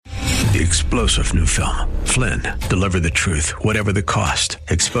The explosive new film, Flynn, deliver the truth, whatever the cost,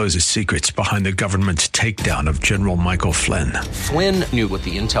 exposes secrets behind the government's takedown of General Michael Flynn. Flynn knew what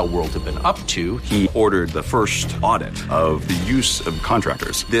the intel world had been up to. He ordered the first audit of the use of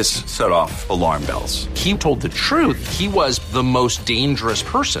contractors. This set off alarm bells. He told the truth. He was the most dangerous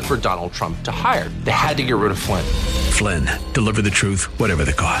person for Donald Trump to hire. They had to get rid of Flynn. Flynn, deliver the truth, whatever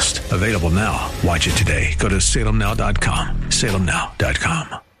the cost. Available now. Watch it today. Go to salemnow.com.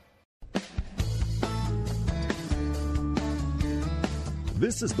 salemnow.com.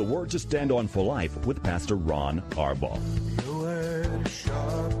 This is the Word to Stand On for Life with Pastor Ron Arbaugh. Your word is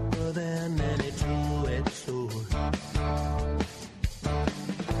sharper than any two-edged sword,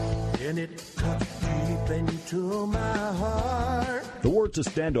 and it cuts deep into my heart. The Word to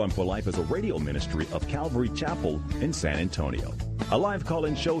Stand On for Life is a radio ministry of Calvary Chapel in San Antonio. A live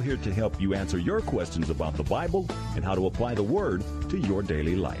call-in show here to help you answer your questions about the Bible and how to apply the Word to your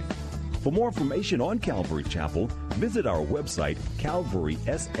daily life. For more information on Calvary Chapel, visit our website,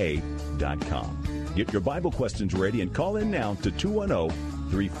 calvarysa.com. Get your Bible questions ready and call in now to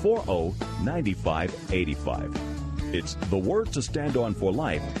 210-340-9585. It's The Word to Stand On for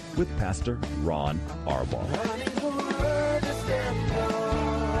Life with Pastor Ron Arbaugh.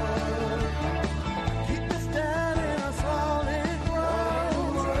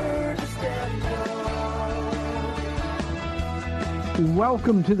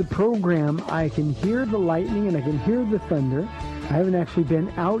 Welcome to the program. I can hear the lightning and I can hear the thunder. I haven't actually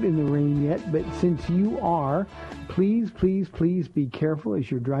been out in the rain yet, but since you are, please be careful as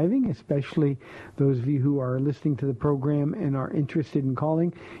you're driving, especially those of you who are listening to the program and are interested in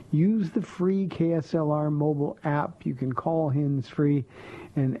calling. Use the free KSLR mobile app. You can call hands-free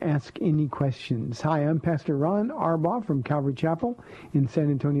and ask any questions. Hi, I'm Pastor Ron Arbaugh from Calvary Chapel in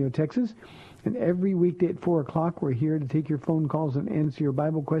San Antonio, Texas. And every weekday at 4 o'clock, we're here to take your phone calls and answer your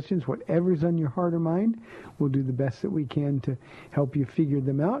Bible questions. Whatever's on your heart or mind, we'll do the best that we can to help you figure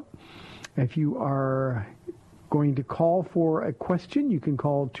them out. If you are going to call for a question, you can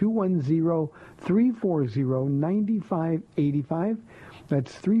call 210-340-9585.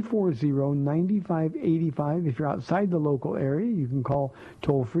 That's 340-9585. If you're outside the local area, you can call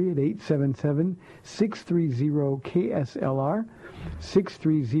toll-free at 877-630-KSLR,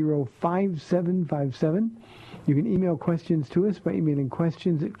 630-5757. You can email questions to us by emailing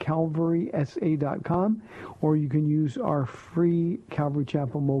questions at calvarysa.com, or you can use our free Calvary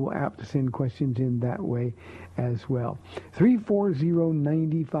Chapel mobile app to send questions in that way as well.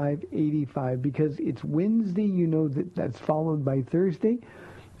 340-9585. Because it's Wednesday, you know that's followed by Thursday.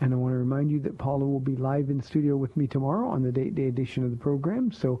 And I want to remind you that Paula will be live in studio with me tomorrow on the date day edition of the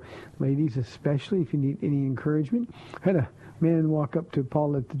program. So, ladies, especially if you need any encouragement. I had a man walk up to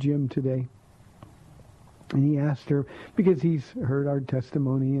Paula at the gym today, and he asked her, because he's heard our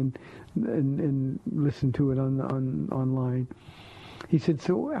testimony and listened to it online. He said,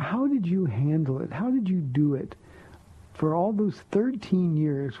 so how did you handle it? How did you do it for all those 13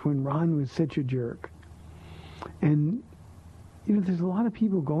 years when Ron was such a jerk? And, you know, there's a lot of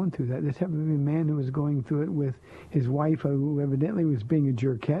people going through that. This happened to be a man who was going through it with his wife, who evidently was being a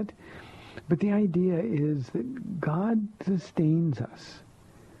jerkette. But the idea is that God sustains us.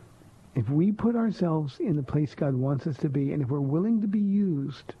 If we put ourselves in the place God wants us to be, and if we're willing to be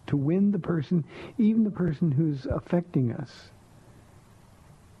used to win the person, even the person who's affecting us,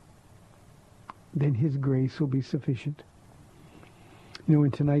 then His grace will be sufficient. You know,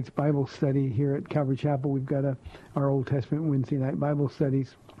 in tonight's Bible study here at Calvary Chapel, we've got our Old Testament Wednesday night Bible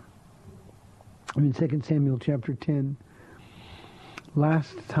studies. I'm in 2 Samuel chapter 10.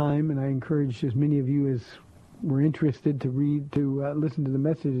 Last time, and I encourage as many of you as were interested to listen to the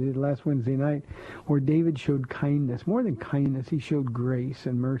message last Wednesday night, where David showed kindness. More than kindness, he showed grace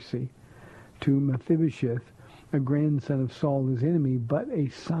and mercy to Mephibosheth, a grandson of Saul, his enemy, but a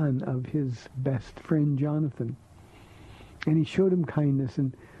son of his best friend Jonathan. And he showed him kindness,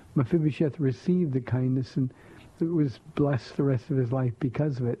 and Mephibosheth received the kindness and was blessed the rest of his life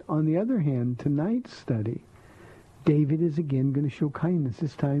because of it. On the other hand, tonight's study, David is again going to show kindness,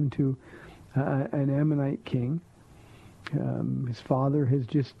 this time to an Ammonite king. His father has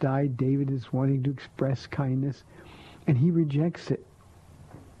just died. David is wanting to express kindness, and he rejects it.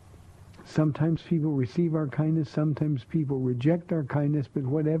 Sometimes people receive our kindness, sometimes people reject our kindness, but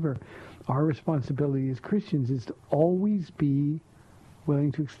whatever, our responsibility as Christians is to always be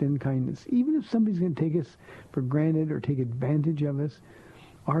willing to extend kindness. Even if somebody's going to take us for granted or take advantage of us,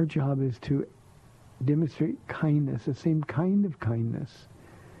 our job is to demonstrate kindness, the same kind of kindness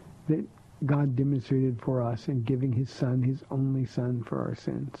that God demonstrated for us in giving His Son, His only Son, for our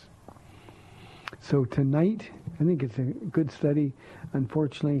sins. So tonight, I think it's a good study.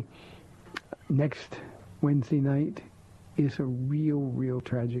 Unfortunately, Next Wednesday night is a real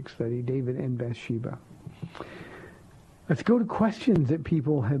tragic study, David and Bathsheba. Let's go to questions that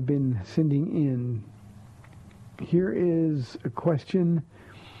people have been sending in. Here is a question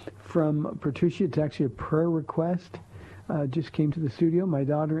from Patricia. It's actually a prayer request. Just came to the studio. My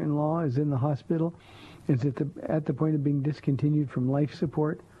daughter-in-law is in the hospital. Is at the point of being discontinued from life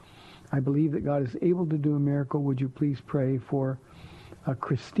support. I believe that God is able to do a miracle. Would you please pray for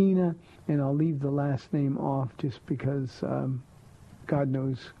Christina? And I'll leave the last name off just because God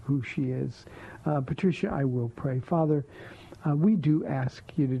knows who she is. Patricia, I will pray. Father, we do ask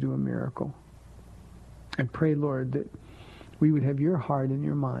you to do a miracle. I pray, Lord, that we would have your heart and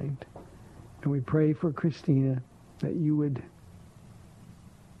your mind. And we pray for Christina that you would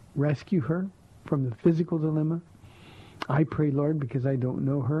rescue her from the physical dilemma. I pray, Lord, because I don't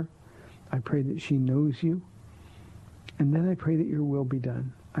know her, I pray that she knows you. And then I pray that your will be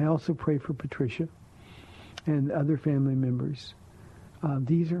done. I also pray for Patricia and other family members.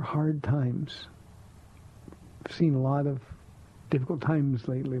 These are hard times. I've seen a lot of difficult times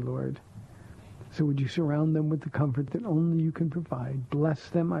lately, Lord. So would you surround them with the comfort that only you can provide. Bless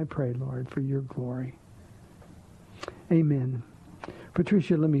them, I pray, Lord, for your glory. Amen.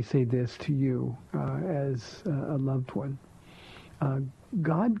 Patricia, let me say this to you as a loved one.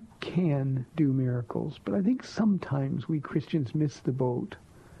 God can do miracles, but I think sometimes we Christians miss the boat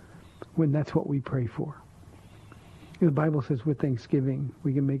when that's what we pray for. The Bible says with thanksgiving,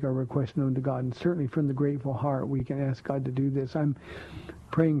 we can make our request known to God, and certainly from the grateful heart, we can ask God to do this. I'm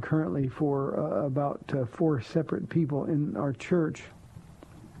praying currently for about 4 separate people in our church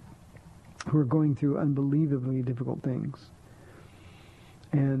who are going through unbelievably difficult things.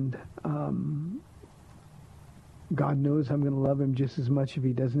 And God knows I'm going to love him just as much if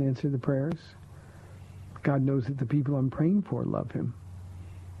he doesn't answer the prayers. God knows that the people I'm praying for love him,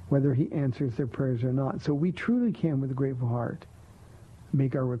 whether he answers their prayers or not. So we truly can, with a grateful heart,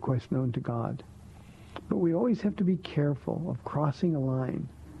 make our request known to God. But we always have to be careful of crossing a line,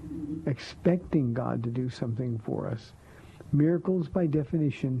 expecting God to do something for us. Miracles, by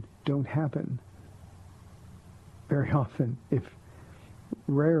definition, don't happen very often. If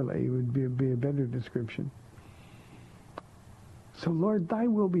rarely, would be a better description. So, Lord, thy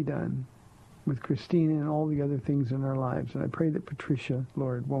will be done with Christina and all the other things in our lives. And I pray that Patricia,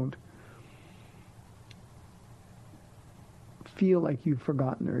 Lord, won't feel like you've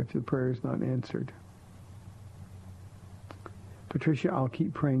forgotten her if the prayer is not answered. Patricia, I'll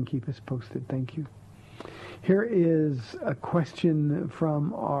keep praying. Keep us posted. Thank you. Here is a question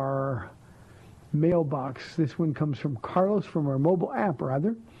from our mailbox. This one comes from Carlos from our mobile app,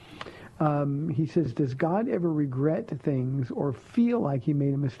 rather. He says, does God ever regret things or feel like he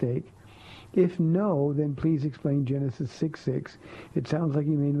made a mistake? If no, then please explain Genesis 6:6. It sounds like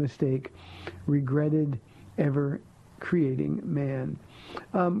he made a mistake, regretted ever creating man.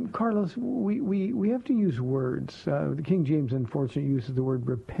 Carlos, we have to use words. The King James, unfortunately, uses the word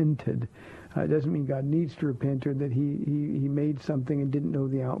repented. It doesn't mean God needs to repent or that he made something and didn't know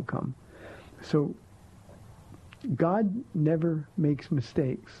the outcome. So God never makes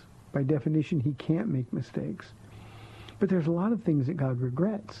mistakes. By definition, he can't make mistakes. But there's a lot of things that God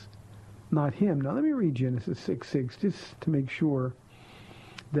regrets, not him. Now let me read Genesis 6:6 just to make sure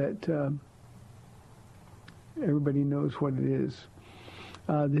that everybody knows what it is.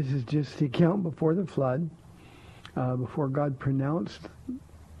 This is just the account before the flood, before God pronounced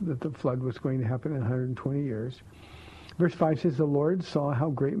that the flood was going to happen in 120 years. Verse 5 says, the Lord saw how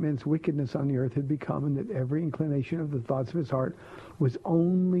great men's wickedness on the earth had become, and that every inclination of the thoughts of his heart was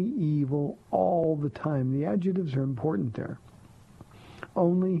only evil all the time. The adjectives are important there.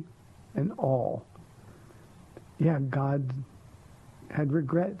 Only and all. Yeah, God had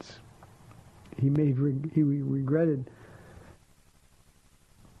regrets. He regretted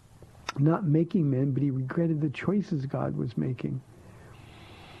not making men, but he regretted the choices God was making.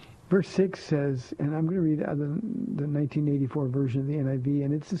 Verse 6 says, and I'm going to read out the 1984 version of the NIV,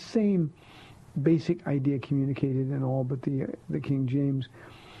 and it's the same basic idea communicated in all but the King James.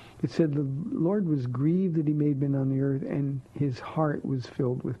 It said, the Lord was grieved that he made men on the earth, and his heart was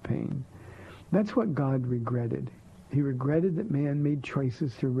filled with pain. That's what God regretted. He regretted that man made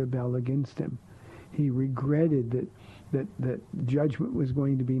choices to rebel against him. He regretted that judgment was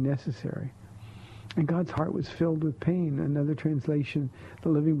going to be necessary. And God's heart was filled with pain. Another translation, the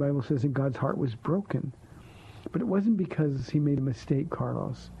Living Bible, says that God's heart was broken. But it wasn't because he made a mistake,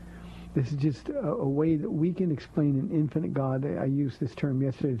 Carlos. This is just a way that we can explain an infinite God. I used this term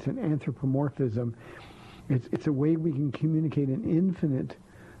yesterday. It's an anthropomorphism. It's a way we can communicate an infinite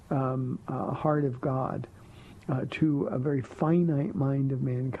heart of God to a very finite mind of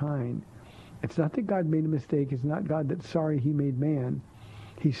mankind. It's not that God made a mistake. It's not God that's sorry he made man.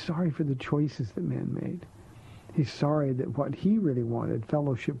 He's sorry for the choices that man made. He's sorry that what he really wanted,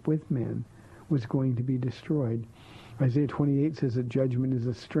 fellowship with men, was going to be destroyed. Isaiah 28 says that judgment is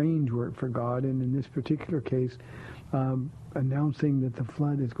a strange word for God, and in this particular case, announcing that the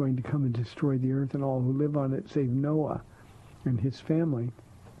flood is going to come and destroy the earth and all who live on it, save Noah and his family.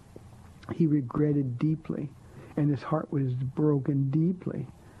 He regretted deeply, and his heart was broken deeply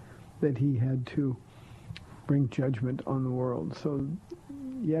that he had to bring judgment on the world. So,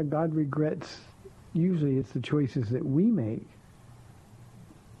 yeah, God regrets. Usually it's the choices that we make,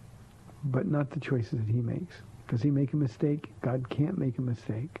 but not the choices that he makes. Does he make a mistake? God can't make a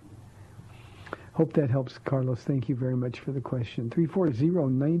mistake. Hope that helps, Carlos. Thank you very much for the question.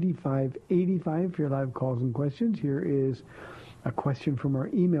 340-9585 for your live calls and questions. Here is a question from our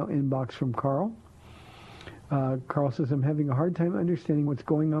email inbox from Carl. Carl says, I'm having a hard time understanding what's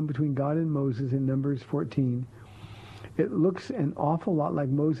going on between God and Moses in Numbers 14. It looks an awful lot like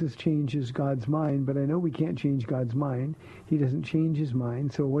Moses changes God's mind, but I know we can't change God's mind. He doesn't change his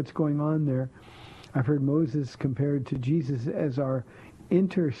mind. So what's going on there? I've heard Moses compared to Jesus as our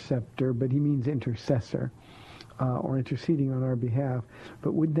interceptor, but he means intercessor, or interceding on our behalf.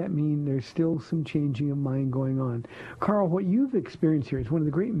 But would that mean there's still some changing of mind going on? Carl, what you've experienced here is one of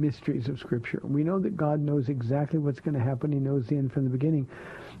the great mysteries of Scripture. We know that God knows exactly what's going to happen. He knows the end from the beginning.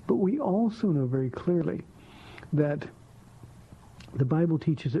 But we also know very clearly that the Bible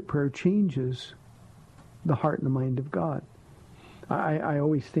teaches that prayer changes the heart and the mind of God. I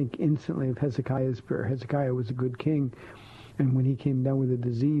always think instantly of Hezekiah's prayer. Hezekiah was a good king, and when he came down with a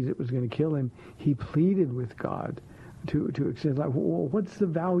disease that was going to kill him, he pleaded with God to accept, like, well, what's the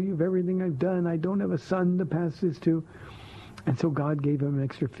value of everything I've done? I don't have a son to pass this to. And so God gave him an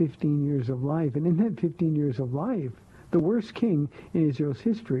extra 15 years of life. And in that 15 years of life, the worst king in Israel's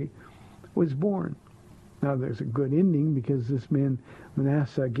history was born. Now, there's a good ending because this man,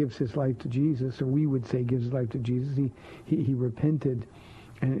 Manasseh, gives his life to Jesus, or we would say gives his life to Jesus. He repented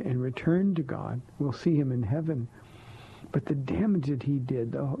and returned to God. We'll see him in heaven. But the damage that he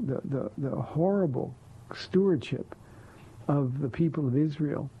did, the horrible stewardship of the people of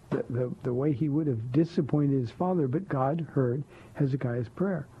Israel, the way he would have disappointed his father, but God heard Hezekiah's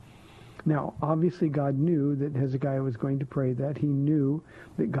prayer. Now, obviously God knew that Hezekiah was going to pray that. He knew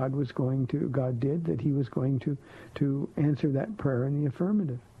that God was going to answer that prayer in the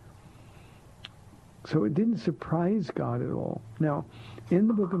affirmative. So it didn't surprise God at all. Now, in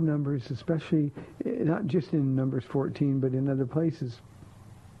the book of Numbers, especially, not just in Numbers 14, but in other places,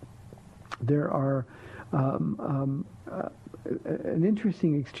 there are an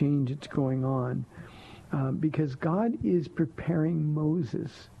interesting exchange that's going on because God is preparing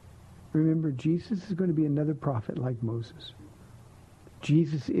Moses. Remember, Jesus is going to be another prophet like Moses.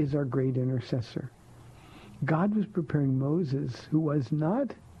 Jesus is our great intercessor. God was preparing Moses, who was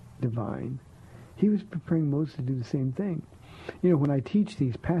not divine. He was preparing Moses to do the same thing. You know, when I teach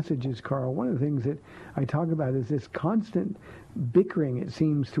these passages, Carl, one of the things that I talk about is this constant bickering, it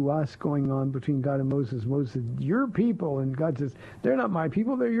seems to us, going on between God and Moses. Moses says, your people, and God says, they're not my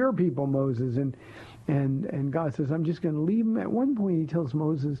people, they're your people, Moses. And God says, I'm just going to leave them. At one point he tells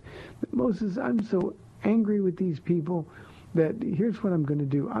Moses, I'm so angry with these people that here's what I'm going to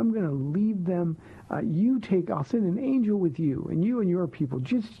do. I'm going to leave them. I'll send an angel with you and your people,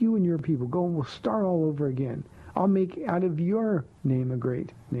 just you and your people. Go and we'll start all over again. I'll make out of your name a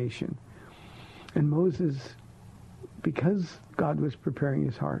great nation. And Moses, because God was preparing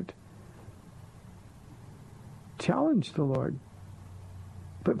his heart, challenged the Lord.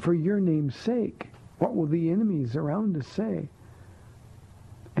 But for your name's sake, what will the enemies around us say?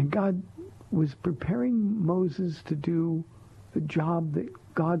 And God was preparing Moses to do the job that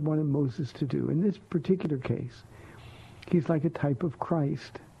God wanted Moses to do. In this particular case, he's like a type of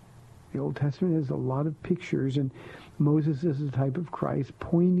Christ. The Old Testament has a lot of pictures, and Moses is a type of Christ,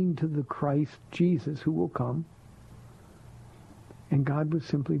 pointing to the Christ Jesus who will come. And God was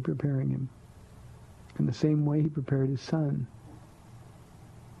simply preparing him. In the same way he prepared his son.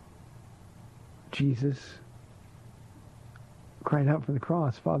 Jesus cried out from the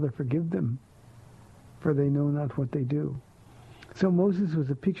cross, Father, forgive them, for they know not what they do. So Moses was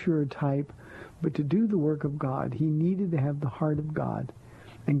a picture or type, but to do the work of God, he needed to have the heart of God.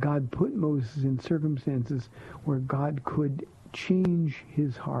 And God put Moses in circumstances where God could change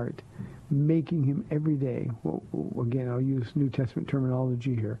his heart, making him every day, well, again, I'll use New Testament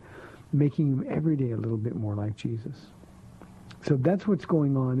terminology here, making him every day a little bit more like Jesus. So that's what's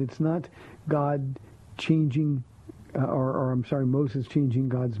going on. It's not God changing, Moses changing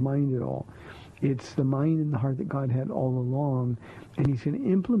God's mind at all. It's the mind and the heart that God had all along, and he's going to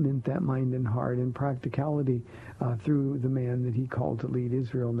implement that mind and heart in practicality through the man that he called to lead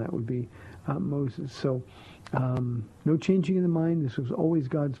Israel, and that would be Moses. So no changing in the mind. This was always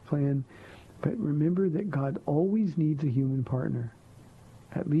God's plan. But remember that God always needs a human partner.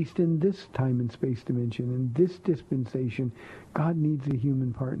 At least in this time and space dimension, in this dispensation, God needs a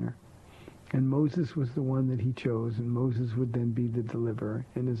human partner. And Moses was the one that he chose, and Moses would then be the deliverer.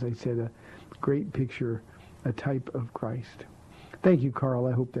 And as I said, a great picture, a type of Christ. Thank you, Carl.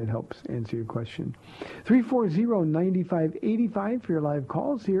 I hope that helps answer your question. 340-9585 for your live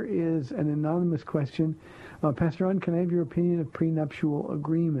calls. Here is an anonymous question. Pastor Ron, can I have your opinion of prenuptial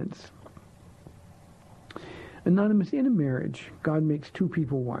agreements? Anonymous, in a marriage, God makes two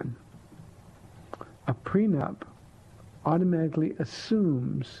people one. A prenup automatically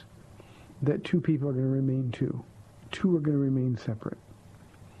assumes that two people are going to remain two. Two are going to remain separate.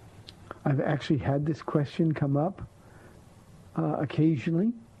 I've actually had this question come up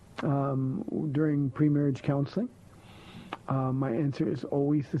occasionally during pre-marriage counseling. My answer is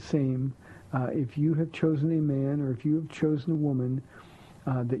always the same. If you have chosen a man or if you have chosen a woman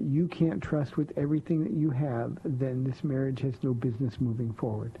that you can't trust with everything that you have, then this marriage has no business moving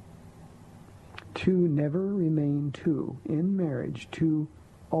forward. Two never remain two. In marriage, two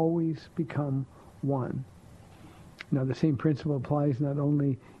always become one. Now, the same principle applies not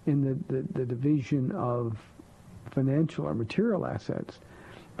only in the division of financial or material assets,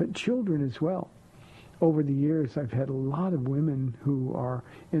 but children as well. Over the years, I've had a lot of women who are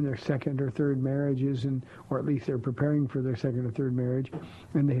in their second or third marriages, or at least they're preparing for their second or third marriage,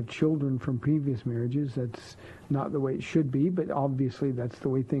 and they have children from previous marriages. That's not the way it should be, but obviously that's the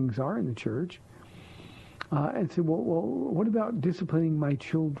way things are in the church. And said, well, what about disciplining my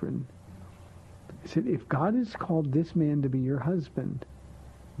children? I said, if God has called this man to be your husband,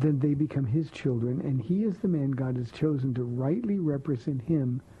 then they become his children, and he is the man God has chosen to rightly represent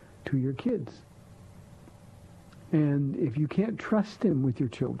him to your kids. And if you can't trust him with your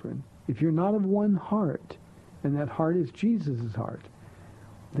children, if you're not of one heart, and that heart is Jesus' heart,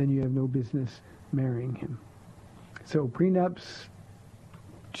 then you have no business marrying him. So prenups,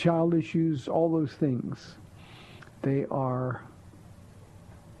 child issues, all those things, they are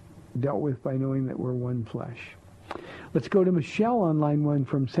dealt with by knowing that we're one flesh. Let's go to Michelle on line 1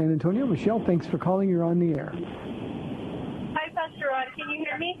 from San Antonio. Michelle, thanks for calling. You're on the air. Hi, Pastor Rod. Can you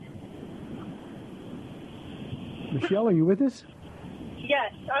hear me? Michelle, are you with us?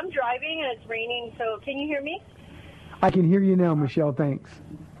 Yes, I'm driving and it's raining, so can you hear me? I can hear you now, Michelle. Thanks.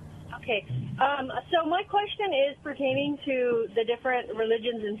 Okay. So my question is pertaining to the different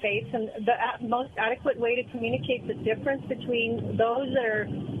religions and faiths, and the most adequate way to communicate the difference between those that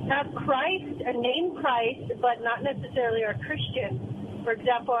have Christ and name Christ, but not necessarily are Christian. For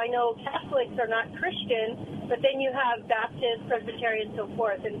example, I know Catholics are not Christian, but then you have Baptist, Presbyterian, and so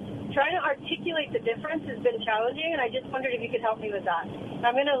forth. And trying to articulate the difference has been challenging, and I just wondered if you could help me with that.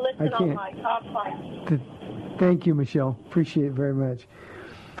 I'm going to listen offline. Thank you, Michelle. Appreciate it very much.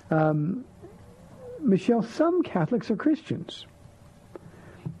 Michelle, some Catholics are Christians.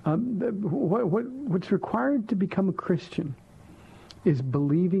 What's required to become a Christian is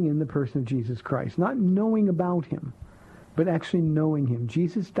believing in the person of Jesus Christ, not knowing about him, but actually knowing him.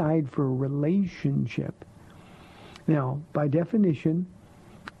 Jesus died for a relationship. Now, by definition,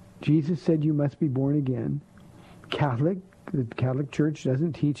 Jesus said you must be born again. The Catholic Church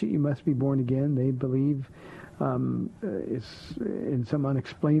doesn't teach it. You must be born again. They believe it's in some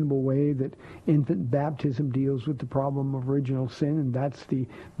unexplainable way that infant baptism deals with the problem of original sin, and that's the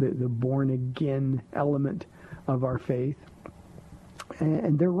born again element of our faith.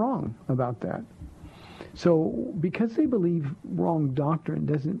 And they're wrong about that. So because they believe wrong doctrine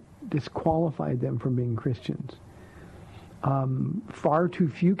doesn't disqualify them from being Christians. Far too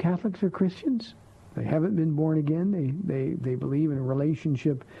few Catholics are Christians. They haven't been born again. They believe in a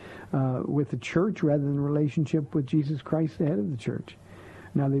relationship with the church rather than a relationship with Jesus Christ, the head of the church.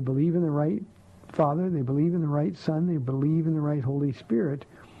 Now, they believe in the right Father. They believe in the right Son. They believe in the right Holy Spirit.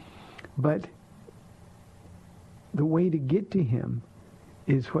 But the way to get to him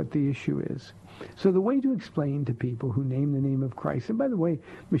is what the issue is. So the way to explain to people who name the name of Christ, and by the way,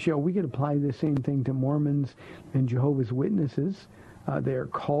 Michelle, we could apply the same thing to Mormons and Jehovah's Witnesses. They are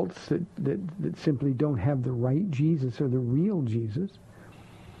cults that simply don't have the right Jesus or the real Jesus.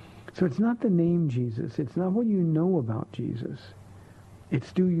 So it's not the name Jesus. It's not what you know about Jesus.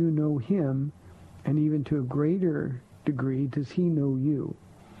 It's do you know him, and even to a greater degree, does he know you?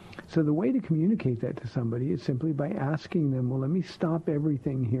 So the way to communicate that to somebody is simply by asking them, well, let me stop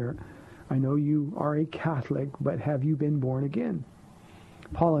everything here. I know you are a Catholic, but have you been born again?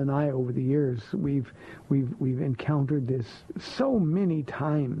 Paula and I, over the years, we've encountered this so many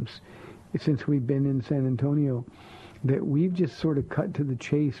times since we've been in San Antonio, that we've just sort of cut to the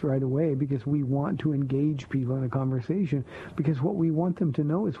chase right away, because we want to engage people in a conversation, because what we want them to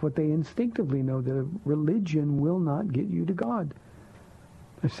know is what they instinctively know, that religion will not get you to God.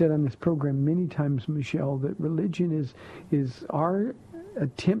 I've said on this program many times, Michelle, that religion is our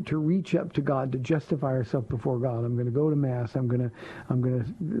attempt to reach up to God, to justify ourselves before God. I'm going to go to Mass. I'm going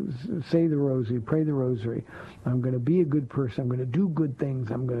to say the Rosary, pray the Rosary. I'm going to be a good person. I'm going to do good things.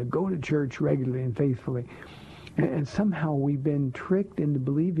 I'm going to go to church regularly and faithfully. And somehow we've been tricked into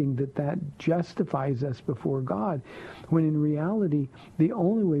believing that that justifies us before God, when in reality, the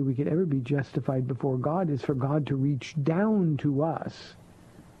only way we could ever be justified before God is for God to reach down to us,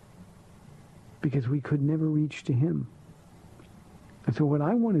 because we could never reach to him. And so what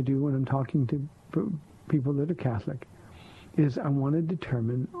I want to do when I'm talking to people that are Catholic is I want to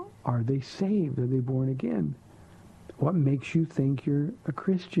determine, are they saved? Are they born again? What makes you think you're a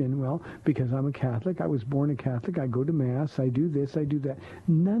Christian? Well, because I'm a Catholic. I was born a Catholic. I go to Mass. I do this. I do that.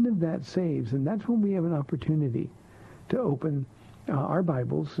 None of that saves. And that's when we have an opportunity to open our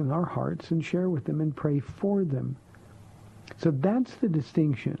Bibles and our hearts and share with them and pray for them. So that's the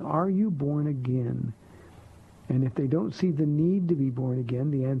distinction. Are you born again? And if they don't see the need to be born again,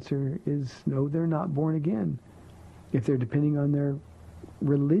 the answer is no, they're not born again. If they're depending on their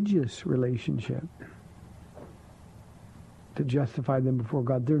religious relationship to justify them before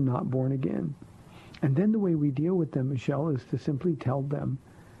God, they're not born again. And then the way we deal with them, Michelle, is to simply tell them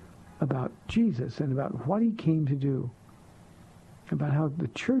about Jesus and about what he came to do, about how the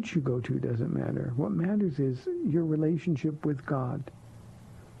church you go to doesn't matter. What matters is your relationship with God.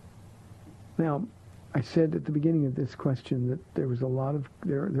 Now, I said at the beginning of this question that there was a lot of,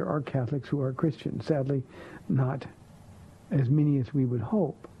 there are Catholics who are Christians. Sadly, not as many as we would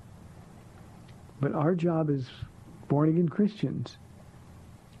hope. But our job as born-again Christians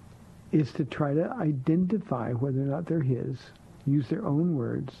is to try to identify whether or not they're his, use their own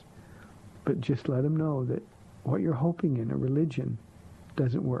words, but just let them know that what you're hoping in, a religion,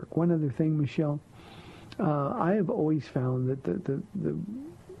 doesn't work. One other thing, Michelle, I have always found that the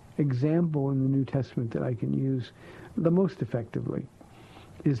example in the New Testament that I can use the most effectively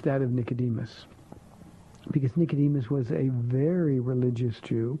is that of Nicodemus. Because Nicodemus was a very religious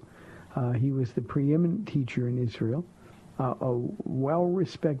Jew. He was the preeminent teacher in Israel, a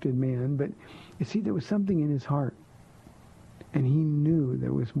well-respected man, but you see, there was something in his heart, and he knew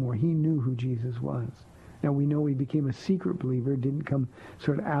there was more. He knew who Jesus was. Now, we know he became a secret believer, didn't come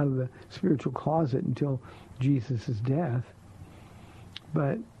sort of out of the spiritual closet until Jesus' death,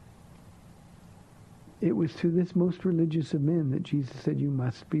 but it was to this most religious of men that Jesus said, you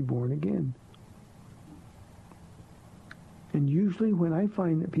must be born again. And usually when I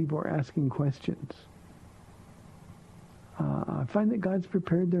find that people are asking questions, I find that God's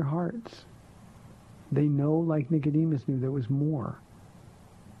prepared their hearts. They know, like Nicodemus knew, there was more.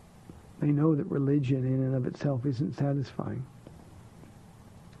 They know that religion in and of itself isn't satisfying.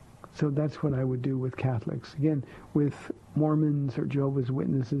 So that's what I would do with Catholics. Again, with Mormons or Jehovah's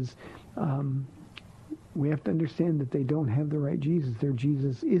Witnesses, we have to understand that they don't have the right Jesus. Their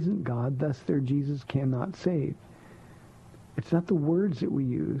Jesus isn't God, thus their Jesus cannot save. It's not the words that we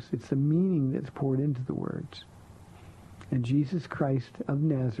use, it's the meaning that's poured into the words. And Jesus Christ of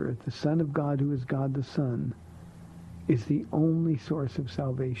Nazareth, the Son of God who is God the Son, is the only source of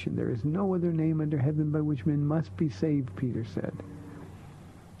salvation. There is no other name under heaven by which men must be saved, Peter said.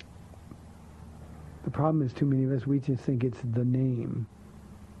 The problem is too many of us, we just think it's the name.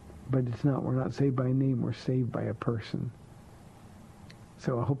 But it's not. We're not saved by a name. We're saved by a person.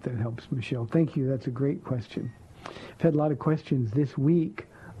 So I hope that helps, Michelle. Thank you. That's a great question. I've had a lot of questions this week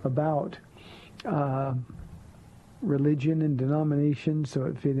about religion and denomination, so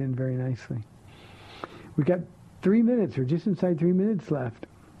it fit in very nicely. We've got 3 minutes, or just inside 3 minutes left.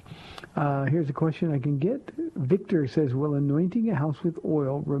 Here's a question I can get. Victor says, will anointing a house with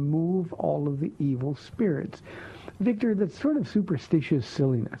oil remove all of the evil spirits? Victor, that's sort of superstitious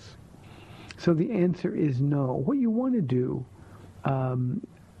silliness. So the answer is no. What you want to do,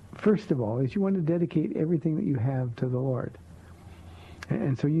 first of all, is you want to dedicate everything that you have to the Lord.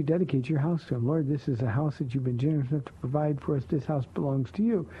 And so you dedicate your house to him. Lord, this is a house that you've been generous enough to provide for us. This house belongs to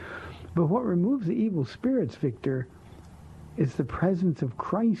you. But what removes the evil spirits, Victor, is the presence of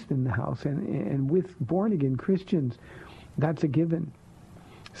Christ in the house. And with born-again Christians, that's a given.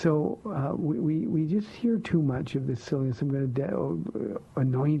 So we just hear too much of this silliness. I'm going to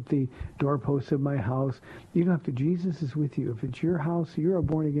anoint the doorposts of my house. You don't have to. Jesus is with you. If it's your house, you're a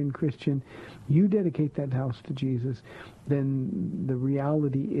born-again Christian, you dedicate that house to Jesus, then the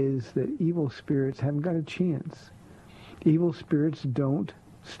reality is that evil spirits haven't got a chance. Evil spirits don't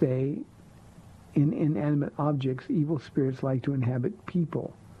stay in inanimate objects. Evil spirits like to inhabit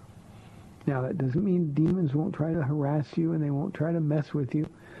people. Now, that doesn't mean demons won't try to harass you and they won't try to mess with you,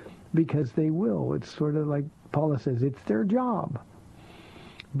 because they will. It's sort of like Paula says, it's their job.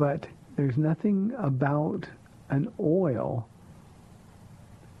 But there's nothing about an oil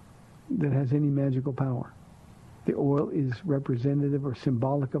that has any magical power. The oil is representative or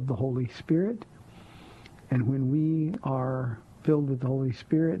symbolic of the Holy Spirit. And when we are filled with the Holy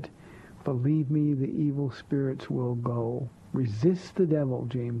Spirit, believe me, the evil spirits will go. Resist the devil,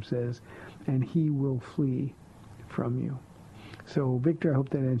 James says, and he will flee from you. So, Victor, I hope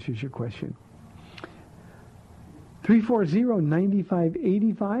that answers your question.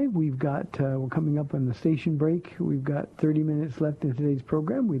 340-9585. We've got, we're coming up on the station break. We've got 30 minutes left in today's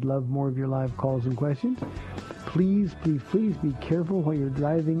program. We'd love more of your live calls and questions. Please, please, please be careful while you're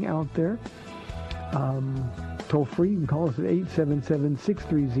driving out there. Toll free, you can call us at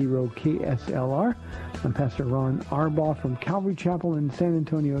 877-630-KSLR. I'm Pastor Ron Arbaugh from Calvary Chapel in San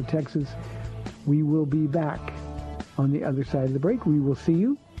Antonio, Texas. We will be back on the other side of the break. We will see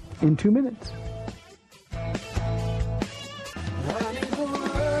you in 2 minutes.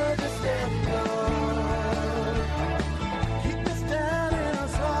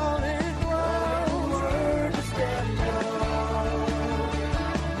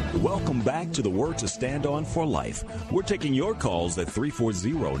 Welcome back to the Word to Stand On for Life. We're taking your calls at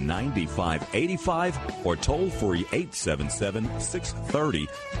 340-9585 or toll-free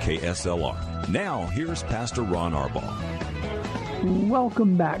 877-630-KSLR. Now, here's Pastor Ron Arbaugh.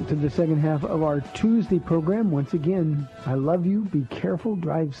 Welcome back to the second half of our Tuesday program. Once again, I love you. Be careful.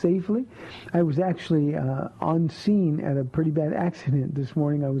 Drive safely. I was actually on scene at a pretty bad accident this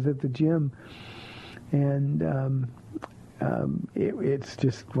morning. I was at the gym, and it's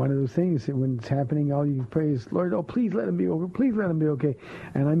just one of those things that when it's happening, all you pray is, Lord, oh, please let him be okay. Please let him be okay.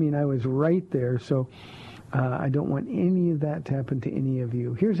 And I mean, I was right there, so I don't want any of that to happen to any of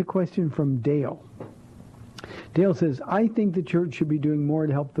you. Here's a question from Dale. Dale says, I think the church should be doing more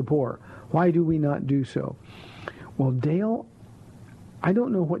to help the poor. Why do we not do so? Well, Dale, I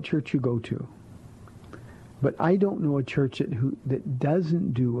don't know what church you go to, but I don't know a church that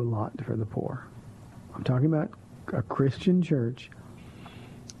doesn't do a lot for the poor. I'm talking about a Christian church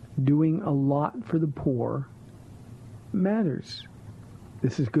doing a lot for the poor matters.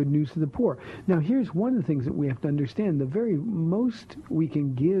 This is good news to the poor. Now, here's one of the things that we have to understand. The very most we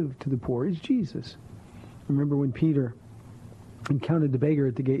can give to the poor is Jesus. Remember when Peter encountered the beggar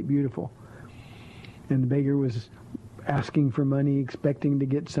at the gate beautiful, and the beggar was asking for money, expecting to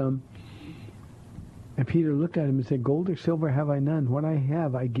get some. And Peter looked at him and said, gold or silver have I none. What I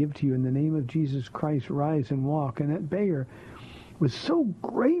have I give to you. In the name of Jesus Christ, rise and walk. And that beggar was so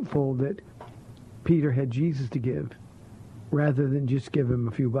grateful that Peter had Jesus to give, rather than just give him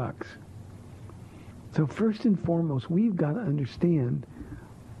a few bucks. So first and foremost, we've got to understand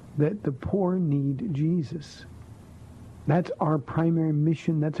that the poor need Jesus. That's our primary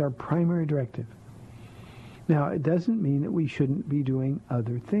mission. That's our primary directive. Now, it doesn't mean that we shouldn't be doing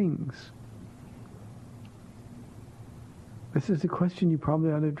other things. This is a question you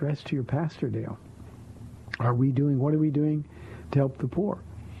probably ought to address to your pastor, Dale. What are we doing to help the poor?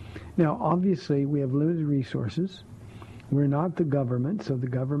 Now, obviously, we have limited resources. We're not the government, so the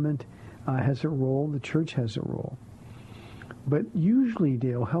government has a role, the church has a role. But usually,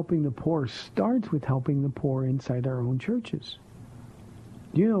 Dale, helping the poor starts with helping the poor inside our own churches.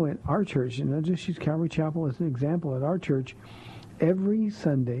 You know, at our church, and I'll just use Calvary Chapel as an example, at our church, every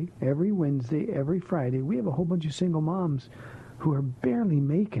Sunday, every Wednesday, every Friday, we have a whole bunch of single moms who are barely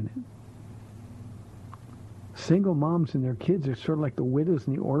making it. Single moms and their kids are sort of like the widows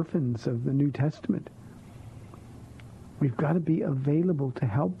and the orphans of the New Testament. We've got to be available to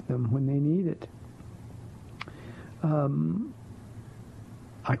help them when they need it.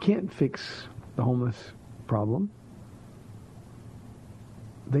 I can't fix the homeless problem.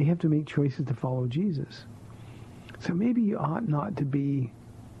 They have to make choices to follow Jesus. So maybe you ought not to be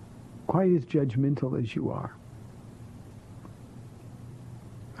quite as judgmental as you are.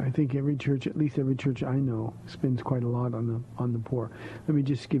 I think every church, at least every church I know, spends quite a lot on the poor. Let me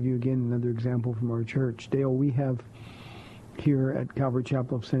just give you again another example from our church. Dale, we have here at Calvary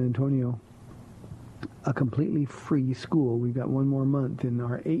Chapel of San Antonio a completely free school. We've got one more month in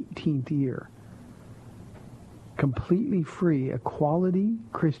our 18th year. completely free, a quality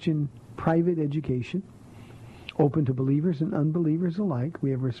Christian private education, open to believers and unbelievers alike.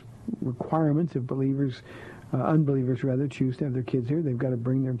 We have requirements if unbelievers rather, choose to have their kids here. They've got to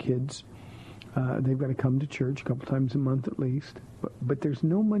bring their kids. They've got to come to church a couple times a month at least. But there's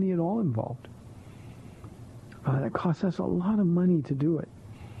no money at all involved. That costs us a lot of money to do it.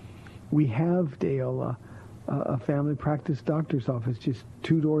 We have, Dale, a family practice doctor's office just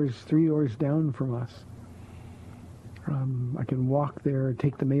 3 doors down from us. I can walk there,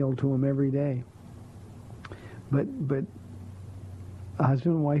 take the mail to them every day. But a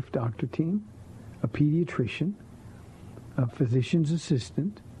husband and wife doctor team, a pediatrician, a physician's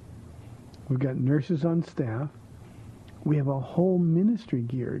assistant. We've got nurses on staff. We have a whole ministry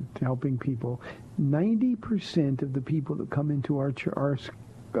geared to helping people. 90% of the people that come into our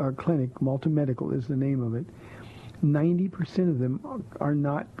clinic, Multimedical is the name of it, 90% of them are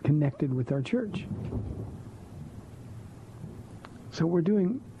not connected with our church. So we're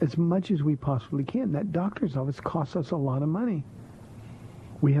doing as much as we possibly can. That doctor's office costs us a lot of money.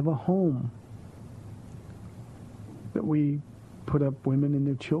 We have a home that we put up women and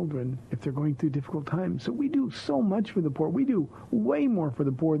their children if they're going through difficult times. So we do so much for the poor. We do way more for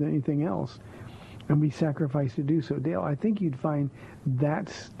the poor than anything else. And we sacrifice to do so. Dale, I think you'd find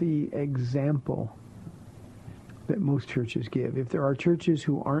that's the example that most churches give. If there are churches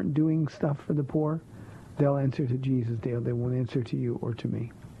who aren't doing stuff for the poor, they'll answer to Jesus, Dale. They won't answer to you or to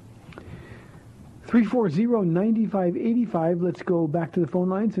me. 340-9585. Let's go back to the phone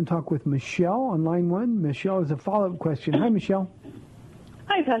lines and talk with Michelle on line 1. Michelle has a follow-up question. Hi, Michelle.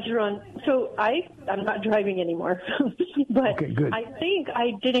 Hi, Pastor Ron. So I'm not driving anymore, but okay, good. I think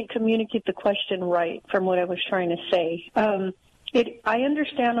I didn't communicate the question right from what I was trying to say. I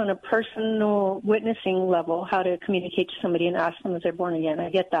understand on a personal witnessing level how to communicate to somebody and ask them if they're born again. I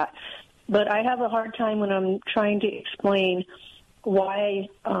get that. But I have a hard time when I'm trying to explain why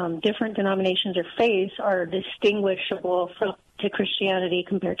different denominations or faiths are distinguishable to Christianity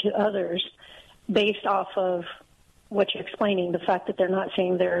compared to others based off of what you're explaining, the fact that they're not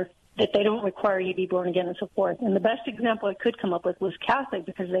saying that they don't require you to be born again and so forth. And the best example I could come up with was Catholic,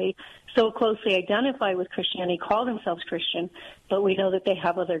 because they so closely identify with Christianity, call themselves Christian, but we know that they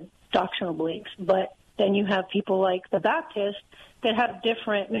have other doctrinal beliefs. But then you have people like the Baptists that have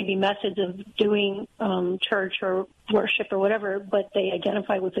different maybe methods of doing church or worship or whatever, but they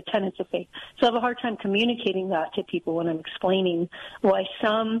identify with the tenets of faith. So I have a hard time communicating that to people when I'm explaining why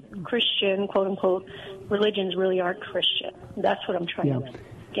some Christian, quote-unquote, religions really aren't Christian. That's what I'm trying to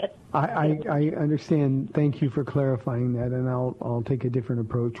get. I understand. Thank you for clarifying that, and I'll take a different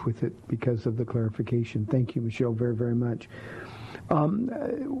approach with it because of the clarification. Thank you, Michelle, very, very much.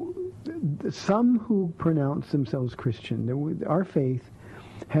 Some who pronounce themselves Christian, our faith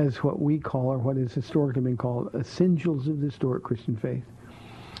has what we call, or what has historically been called, essentials of the historic Christian faith.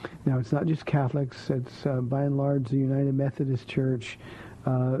 Now, it's not just Catholics. It's by and large the United Methodist Church,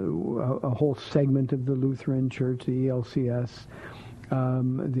 a whole segment of the Lutheran Church, the ELCS,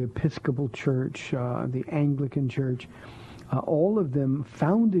 the Episcopal Church, the Anglican Church. All of them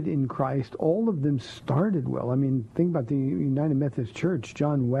founded in Christ. All of them started well. I mean, think about the United Methodist Church.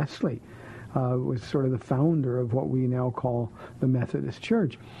 John Wesley was sort of the founder of what we now call the Methodist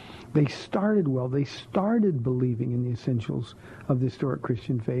Church. They started well. They started believing in the essentials of the historic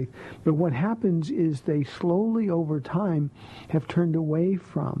Christian faith. But what happens is they slowly over time have turned away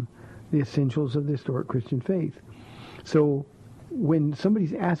from the essentials of the historic Christian faith. So when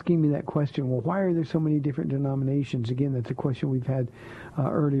somebody's asking me that question, well, why are there so many different denominations? Again, that's a question we've had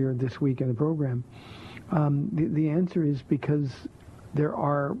earlier this week in the program. The answer is because there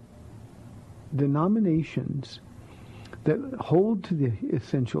are denominations that hold to the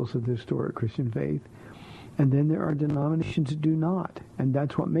essentials of the historic Christian faith, and then there are denominations that do not, and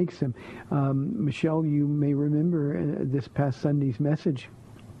that's what makes them. Michelle, you may remember this past Sunday's message,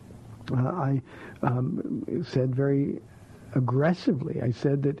 I said very aggressively, I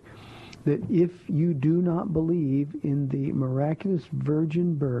said that if you do not believe in the miraculous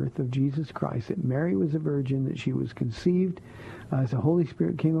virgin birth of Jesus Christ, that Mary was a virgin, that she was conceived as the Holy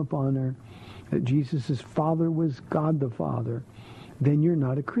Spirit came upon her, that Jesus' father was God the Father, then you're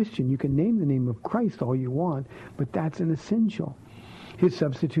not a Christian. You can name the name of Christ all you want, but that's an essential. His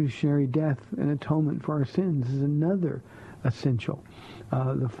substitutionary death and atonement for our sins is another essential.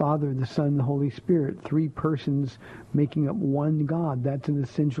 The Father, the Son, the Holy Spirit, three persons making up one God. That's an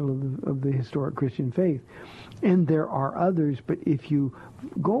essential of the historic Christian faith. And there are others, but if you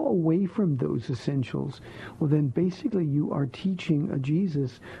go away from those essentials, well, then basically you are teaching a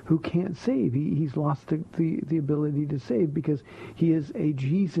Jesus who can't save. He's lost the ability to save because he is a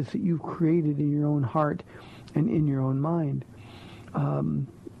Jesus that you've created in your own heart and in your own mind.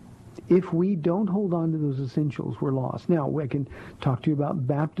 If we don't hold on to those essentials, we're lost. Now, I can talk to you about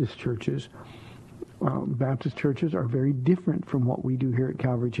Baptist churches. Baptist churches are very different from what we do here at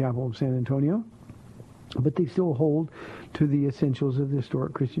Calvary Chapel of San Antonio, but they still hold to the essentials of the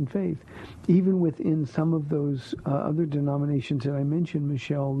historic Christian faith. Even within some of those other denominations that I mentioned,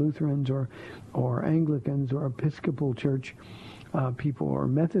 Michelle, Lutherans or Anglicans or Episcopal church people or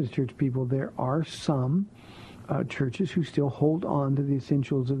Methodist church people, there are some churches who still hold on to the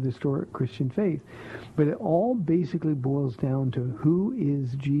essentials of the historic Christian faith. But it all basically boils down to, who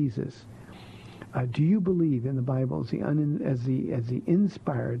is Jesus? Do you believe in the Bible as the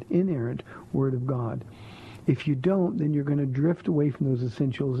inspired, inerrant Word of God? If you don't, then you're going to drift away from those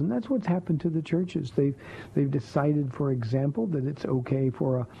essentials, and that's what's happened to the churches. They've decided, for example, that it's okay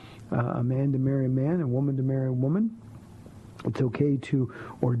for a man to marry a man, a woman to marry a woman. It's okay to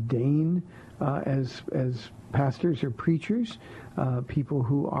ordain as pastors or preachers people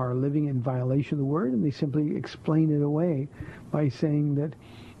who are living in violation of the Word, and they simply explain it away by saying that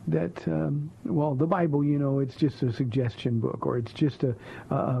well, the Bible, it's just a suggestion book, or it's just a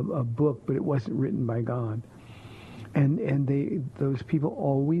book, but it wasn't written by God. And those people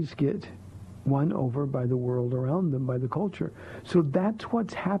always get won over by the world around them, by the culture. So that's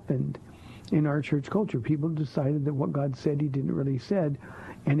what's happened in our church culture. People decided that what God said, he didn't really said,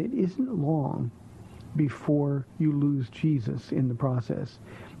 and it isn't long before you lose Jesus in the process.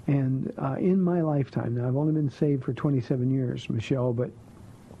 And in my lifetime, now I've only been saved for 27 years, Michelle, but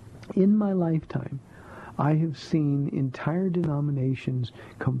in my lifetime, I have seen entire denominations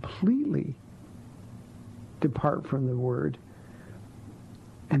completely depart from the Word,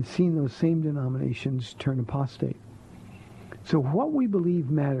 and seen those same denominations turn apostate. So what we believe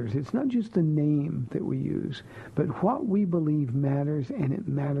matters. It's not just the name that we use, but what we believe matters, and it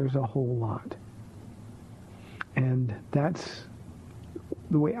matters a whole lot. And that's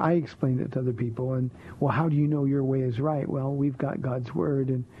the way I explain it to other people. And, well, how do you know your way is right? Well, we've got God's Word,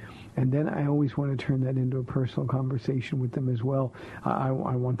 and then I always want to turn that into a personal conversation with them as well. I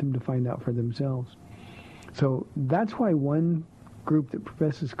want them to find out for themselves. So that's why one group that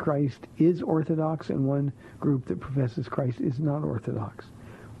professes Christ is Orthodox and one group that professes Christ is not Orthodox.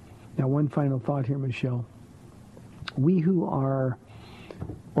 Now, one final thought here, Michelle. We who are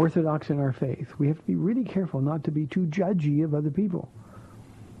Orthodox in our faith, we have to be really careful not to be too judgy of other people,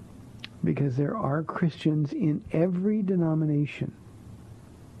 because there are Christians in every denomination.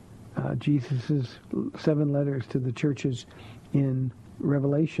 Jesus' 7 letters to the churches in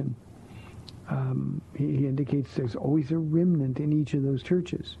Revelation, he indicates there's always a remnant in each of those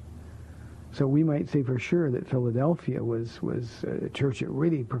churches. So we might say for sure that Philadelphia was a church that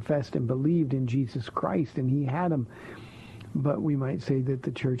really professed and believed in Jesus Christ, and he had them. But we might say that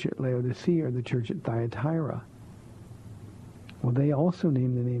the church at Laodicea or the church at Thyatira, well, they also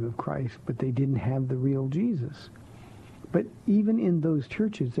named the name of Christ, but they didn't have the real Jesus. But even in those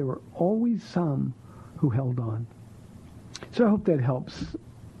churches, there were always some who held on. So I hope that helps.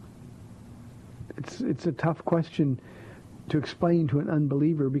 It's a tough question to explain to an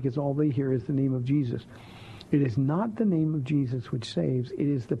unbeliever, because all they hear is the name of Jesus. It is not the name of Jesus which saves. It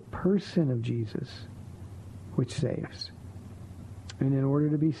is the person of Jesus which saves. And in order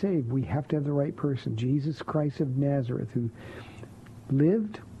to be saved, we have to have the right person. Jesus Christ of Nazareth, who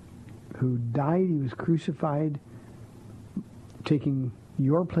lived, who died, he was crucified, taking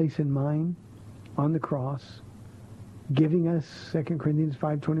your place and mine on the cross, giving us, 2 Corinthians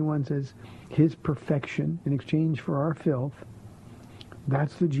 5:21 says, his perfection in exchange for our filth.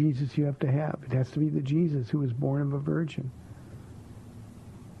 That's the Jesus you have to have. It has to be the Jesus who was born of a virgin.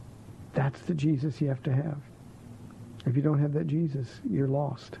 That's the Jesus you have to have. If you don't have that Jesus, you're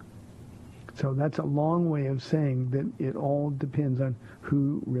lost. So that's a long way of saying that it all depends on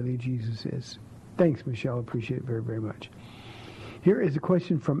who really Jesus is. Thanks, Michelle. Appreciate it very, very much. Here is a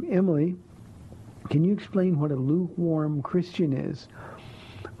question from Emily. Can you explain what a lukewarm Christian is?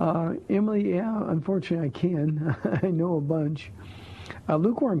 Emily, yeah, unfortunately I can. I know a bunch. A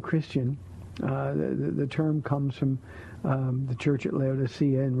lukewarm Christian, the term comes from the church at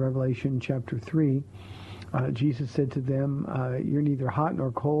Laodicea in Revelation chapter 3. Jesus said to them, you're neither hot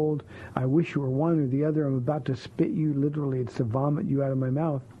nor cold. I wish you were one or the other. I'm about to spit you, literally. It's to vomit you out of my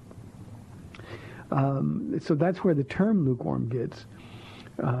mouth. So that's where the term lukewarm gets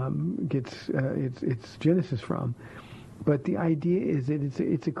its genesis from. But the idea is that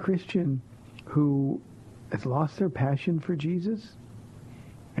it's a Christian who has lost their passion for Jesus.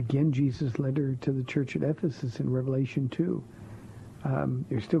 Again, Jesus led her to the church at Ephesus in Revelation 2.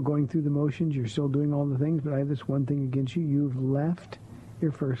 You're still going through the motions. You're still doing all the things, but I have this one thing against you. You've left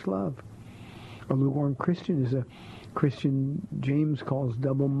your first love. A lukewarm Christian is a Christian James calls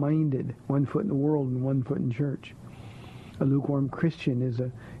double-minded, 1 foot in the world and 1 foot in church. A lukewarm Christian is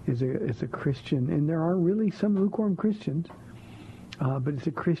a Christian, and there are really some lukewarm Christians, but it's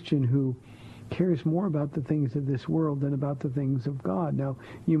a Christian who cares more about the things of this world than about the things of God. Now,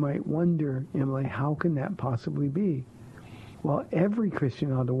 you might wonder, Emily, how can that possibly be? Well, every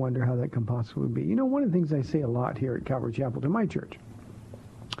Christian ought to wonder how that can possibly be. You know, one of the things I say a lot here at Calvary Chapel to my church,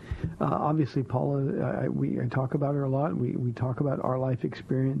 obviously, Paula, I talk about her a lot. We talk about our life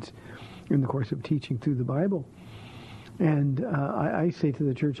experience in the course of teaching through the Bible. And I say to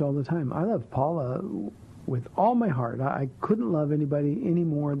the church all the time, I love Paula with all my heart. I couldn't love anybody any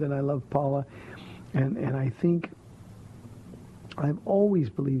more than I love Paula. And I think I've always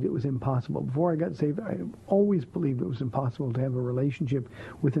believed it was impossible. Before I got saved, I always believed it was impossible to have a relationship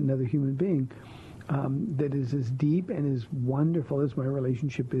with another human being that is as deep and as wonderful as my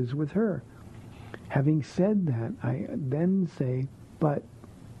relationship is with her. Having said that, I then say, but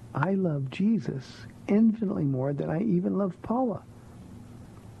I love Jesus infinitely more than I even love Paula.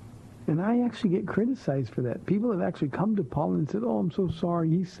 And I actually get criticized for that. People have actually come to Paula and said, oh, I'm so sorry,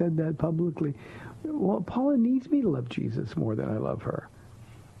 he said that publicly. Well, Paula needs me to love Jesus more than I love her.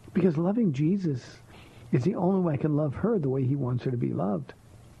 Because loving Jesus is the only way I can love her the way he wants her to be loved.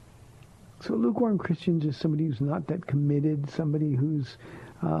 So a lukewarm Christian is somebody who's not that committed, somebody who's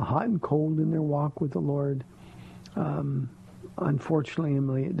hot and cold in their walk with the Lord. Unfortunately,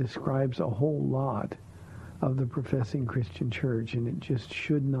 Emily, it describes a whole lot of the professing Christian church, and it just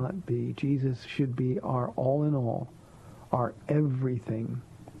should not be. Jesus should be our all in all, our everything.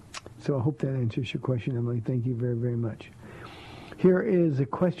 So I hope that answers your question, Emily. Thank you very, very much. Here is a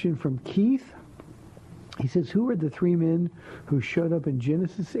question from Keith. He says, who are the three men who showed up in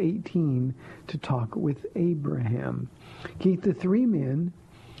Genesis 18 to talk with Abraham? Keith, the three men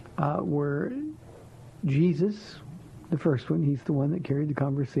were Jesus, the first one. He's the one that carried the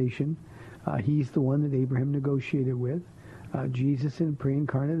conversation. He's the one that Abraham negotiated with. Jesus in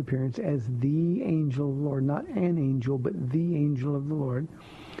pre-incarnate appearance as the angel of the Lord, not an angel, but the angel of the Lord.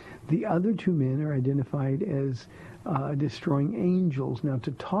 The other two men are identified as destroying angels. Now,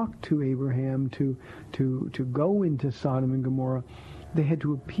 to talk to Abraham, to go into Sodom and Gomorrah, they had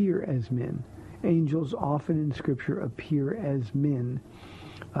to appear as men. Angels often in Scripture appear as men.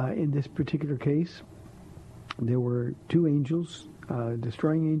 In this particular case, there were two angels,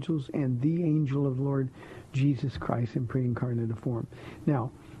 destroying angels, and the angel of the Lord, Jesus Christ, in pre-incarnate form.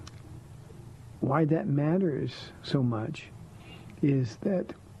 Now, why that matters so much is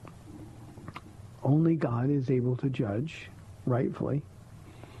that only God is able to judge rightfully,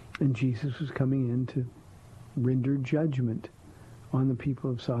 and Jesus was coming in to render judgment on the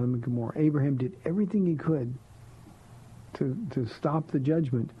people of Sodom and Gomorrah. Abraham did everything he could to stop the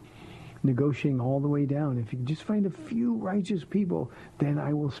judgment, negotiating all the way down. If you can just find a few righteous people, then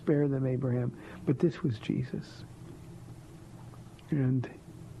I will spare them, Abraham. But this was Jesus. And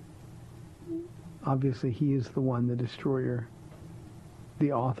obviously he is the one, the destroyer,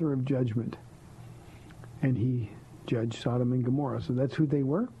 the author of judgment. And he judged Sodom and Gomorrah. So that's who they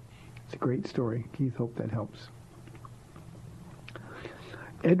were. It's a great story. Keith, hope that helps.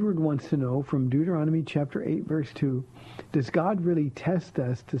 Edward wants to know from Deuteronomy chapter 8, verse 2, does God really test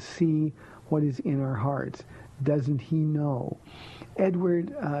us to see what is in our hearts? Doesn't he know?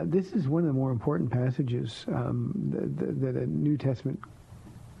 Edward, this is one of the more important passages that a New Testament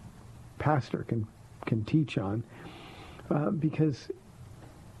pastor can teach on, because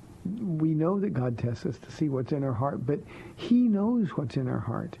we know that God tests us to see what's in our heart, but he knows what's in our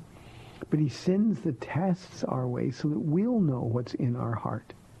heart. But he sends the tests our way so that we'll know what's in our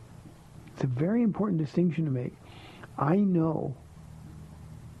heart. It's a very important distinction to make. I know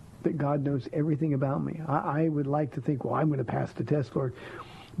that God knows everything about me. I would like to think, well, I'm going to pass the test, Lord.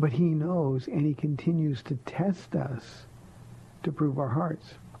 But he knows, and he continues to test us to prove our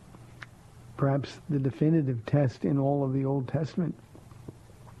hearts. Perhaps the definitive test in all of the Old Testament,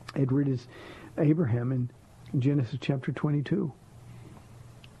 Edward, is Abraham in Genesis chapter 22.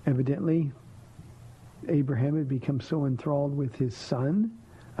 Evidently, Abraham had become so enthralled with his son,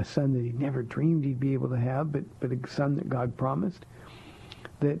 a son that he never dreamed he'd be able to have, but a son that God promised,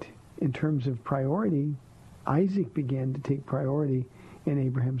 that in terms of priority, Isaac began to take priority in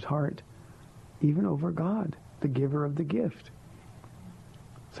Abraham's heart, even over God, the giver of the gift.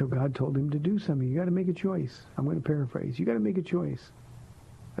 So God told him to do something. You got to make a choice. I'm going to paraphrase. You got to make a choice.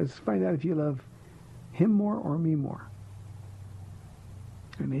 Let's find out if you love him more or me more.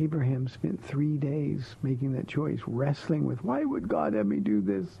 And Abraham spent 3 days making that choice, wrestling with, why would God have me do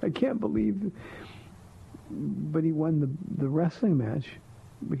this? I can't believe it. But he won the wrestling match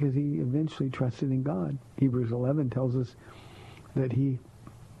because he eventually trusted in God. Hebrews 11 tells us that he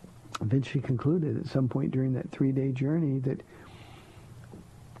eventually concluded at some point during that 3-day journey that,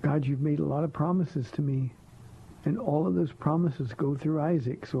 God, you've made a lot of promises to me, and all of those promises go through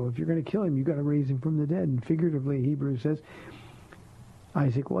Isaac. So if you're going to kill him, you've got to raise him from the dead. And figuratively, Hebrews says,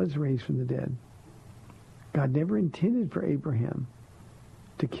 Isaac was raised from the dead. God never intended for Abraham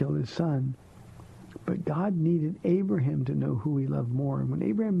to kill his son, but God needed Abraham to know who he loved more. And when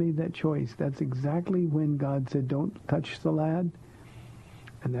Abraham made that choice, that's exactly when God said, don't touch the lad.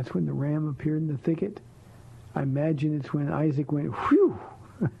 And that's when the ram appeared in the thicket. I imagine it's when Isaac went, whew.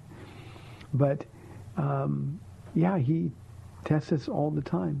 But, he tests us all the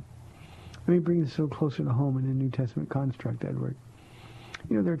time. Let me bring this so closer to home in a New Testament construct, Edward.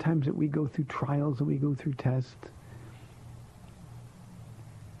 You know, there are times that we go through trials and we go through tests.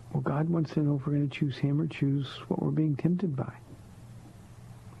 Well, God wants to know if we're going to choose him or choose what we're being tempted by.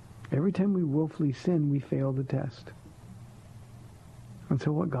 Every time we willfully sin, we fail the test. And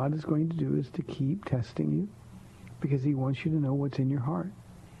so what God is going to do is to keep testing you because he wants you to know what's in your heart.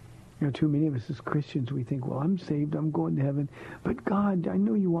 You know, too many of us as Christians, we think, well, I'm saved, I'm going to heaven. But God, I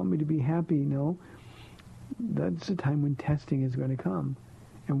know you want me to be happy. No, that's the time when testing is going to come.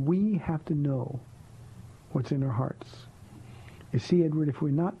 And we have to know what's in our hearts. You see, Edward, if we're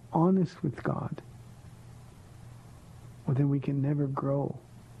not honest with God, well, then we can never grow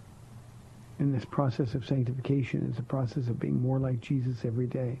in this process of sanctification. It's a process of being more like Jesus every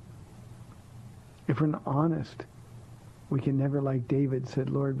day. If we're not honest, we can never, like David said,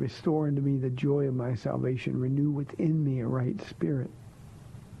 Lord, restore unto me the joy of my salvation. Renew within me a right spirit.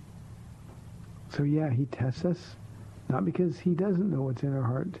 So yeah, he tests us, not because he doesn't know what's in our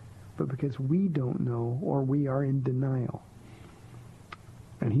heart, but because we don't know or we are in denial.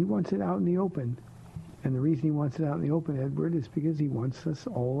 And he wants it out in the open. And the reason he wants it out in the open, Edward, is because he wants us,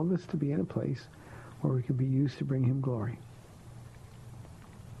 all of us, to be in a place where we can be used to bring him glory.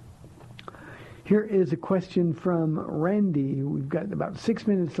 Here is a question from Randy. We've got about 6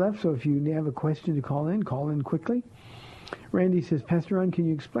 minutes left, so if you have a question to call in quickly. Randy says, Pastor Ron, can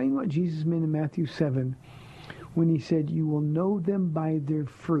you explain what Jesus meant in Matthew 7 when he said, you will know them by their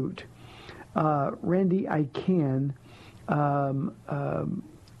fruit? Randy, I can.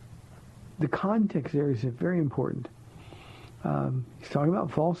 The context there is very important. He's talking about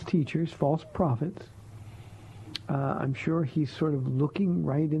false teachers, false prophets. I'm sure he's sort of looking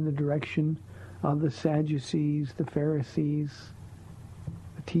right in the direction of the Sadducees, the Pharisees,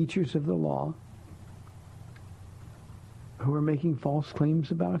 the teachers of the law, who are making false claims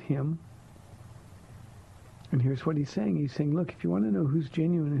about him. And here's what he's saying. He's saying, look, if you want to know who's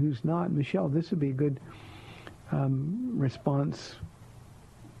genuine and who's not, Michelle, this would be a good response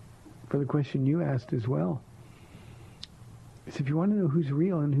for the question you asked as well. It's if you want to know who's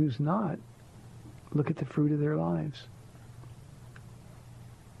real and who's not, look at the fruit of their lives.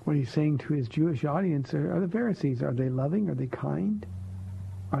 What he's saying to his Jewish audience are the Pharisees. Are they loving? Are they kind?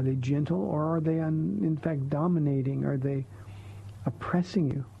 Are they gentle? Or are they, in fact, dominating? Are they oppressing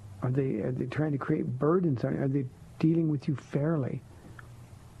you? Are they trying to create burdens? Are they dealing with you fairly?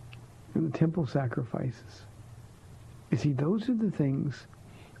 And the temple sacrifices. You see, those are the things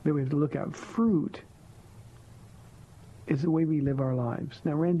that we have to look at. Fruit is the way we live our lives.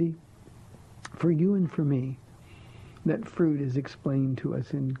 Now, Randy, for you and for me, that fruit is explained to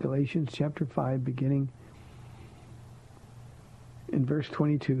us in Galatians chapter 5, beginning in verse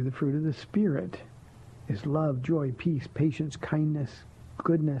 22. The fruit of the Spirit is love, joy, peace, patience, kindness,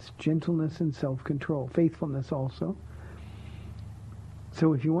 goodness, gentleness, and self-control. Faithfulness also.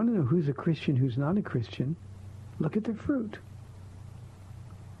 So if you want to know who's a Christian, who's not a Christian, look at their fruit.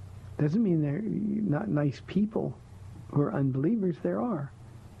 Doesn't mean they're not nice people who are unbelievers. There are.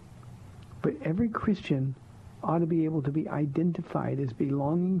 But every Christian ought to be able to be identified as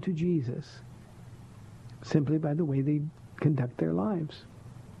belonging to Jesus simply by the way they conduct their lives.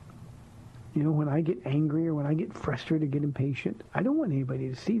 You know, when I get angry or when I get frustrated or get impatient, I don't want anybody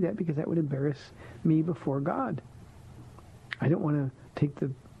to see that because that would embarrass me before God. I don't want to take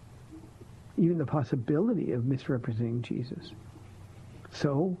even the possibility of misrepresenting Jesus.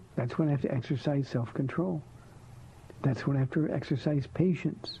 So that's when I have to exercise self-control. That's when I have to exercise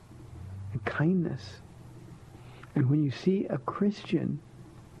patience and kindness. And when you see a Christian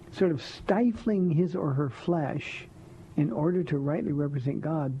sort of stifling his or her flesh in order to rightly represent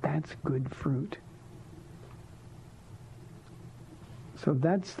God, that's good fruit. So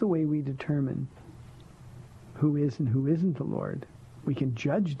that's the way we determine who is and who isn't the Lord. We can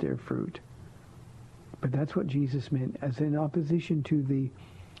judge their fruit. But that's what Jesus meant as in opposition to the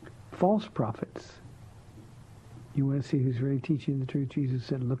false prophets You want to see who's really teaching the truth? Jesus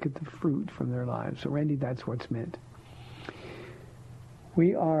said, look at the fruit from their lives. So, Randy, that's what's meant.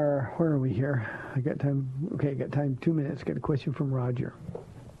 We are, where are we here? I got time. Okay, I got time, 2 minutes. Got a question from Roger.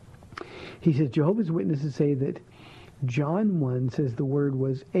 He says, Jehovah's Witnesses say that John 1 says the word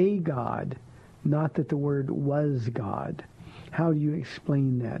was a God, not that the word was God. How do you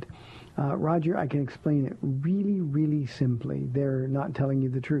explain that? Roger, I can explain it really, really simply. They're not telling you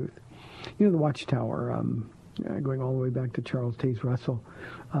the truth. You know, the Watchtower, going all the way back to Charles Taze Russell,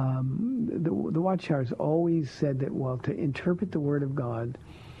 the Watchtower's always said that, well, to interpret the Word of God,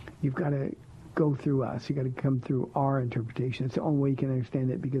 you've got to go through us. You've got to come through our interpretation. It's the only way you can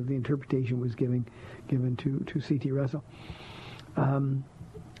understand it, because the interpretation was given to C.T. Russell. And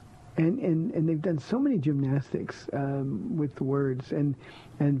they've done so many gymnastics with the words, and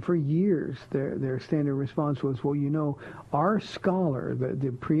for years their standard response was, well, you know, our scholar,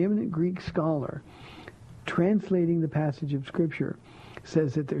 the preeminent Greek scholar, translating the passage of Scripture,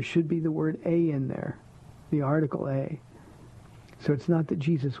 says that there should be the word a in there, the article a. So it's not that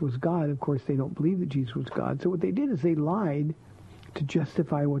Jesus was God. Of course, they don't believe that Jesus was God. So what they did is they lied to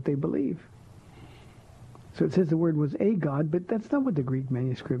justify what they believe. So it says the word was a God, but that's not what the Greek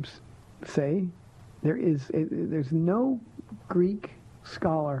manuscripts say. There's no Greek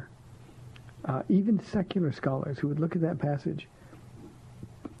scholar, even secular scholars, who would look at that passage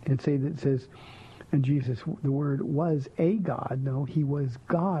and say that it says, and Jesus, the word was a God. No, he was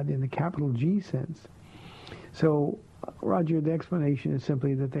God in the capital G sense. So, Roger, the explanation is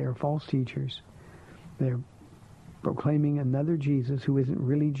simply that they are false teachers. They're proclaiming another Jesus who isn't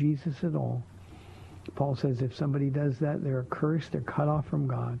really Jesus at all. Paul says if somebody does that, they're accursed, they're cut off from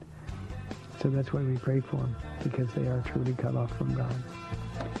God. So that's why we pray for them, because they are truly cut off from God.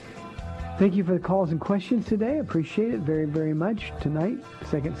 Thank you for the calls and questions today. I appreciate it very, very much. Tonight,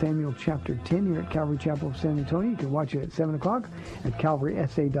 2 Samuel chapter 10 here at Calvary Chapel of San Antonio. You can watch it at 7 o'clock at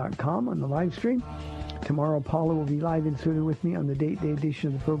calvarysa.com on the live stream. Tomorrow, Paula will be live in studio with me on the date day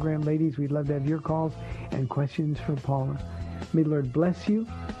edition of the program. Ladies, we'd love to have your calls and questions for Paula. May the Lord bless you.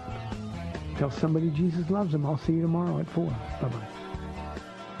 Tell somebody Jesus loves them. I'll see you tomorrow at 4. Bye-bye.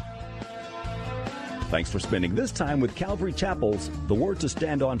 Thanks for spending this time with Calvary Chapel's The Word to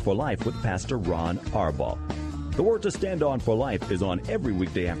Stand On for Life with Pastor Ron Arbaugh. The Word to Stand On for Life is on every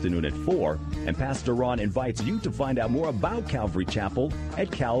weekday afternoon at 4, and Pastor Ron invites you to find out more about Calvary Chapel at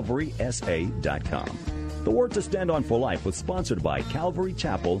calvarysa.com. The Word to Stand On for Life was sponsored by Calvary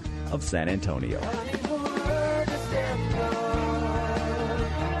Chapel of San Antonio.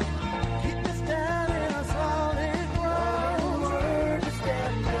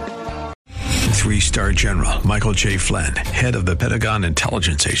 3-star General Michael J. Flynn, head of the Pentagon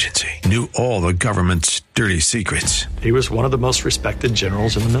Intelligence Agency, knew all the government's dirty secrets. He was one of the most respected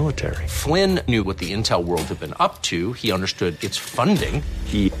generals in the military. Flynn knew what the intel world had been up to. He understood its funding.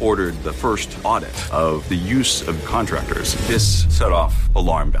 He ordered the first audit of the use of contractors. This set off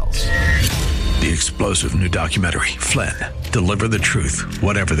alarm bells. The explosive new documentary, Flynn, Deliver the Truth,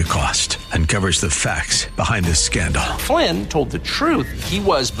 Whatever the Cost, uncovers the facts behind this scandal. Flynn told the truth. He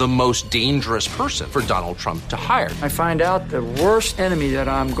was the most dangerous person for Donald Trump to hire. I find out the worst enemy that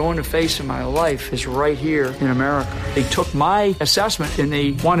I'm going to face in my life is right here in America. They took my assessment and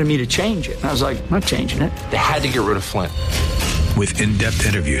they wanted me to change it. And I was like, I'm not changing it. They had to get rid of Flynn. With in-depth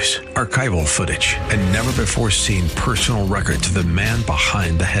interviews, archival footage, and never-before-seen personal records of the man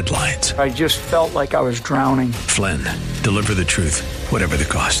behind the headlines. I just felt like I was drowning. Flynn, Deliver the Truth, Whatever the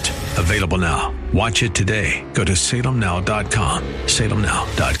Cost. Available now. Watch it today. Go to salemnow.com.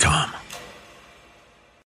 salemnow.com.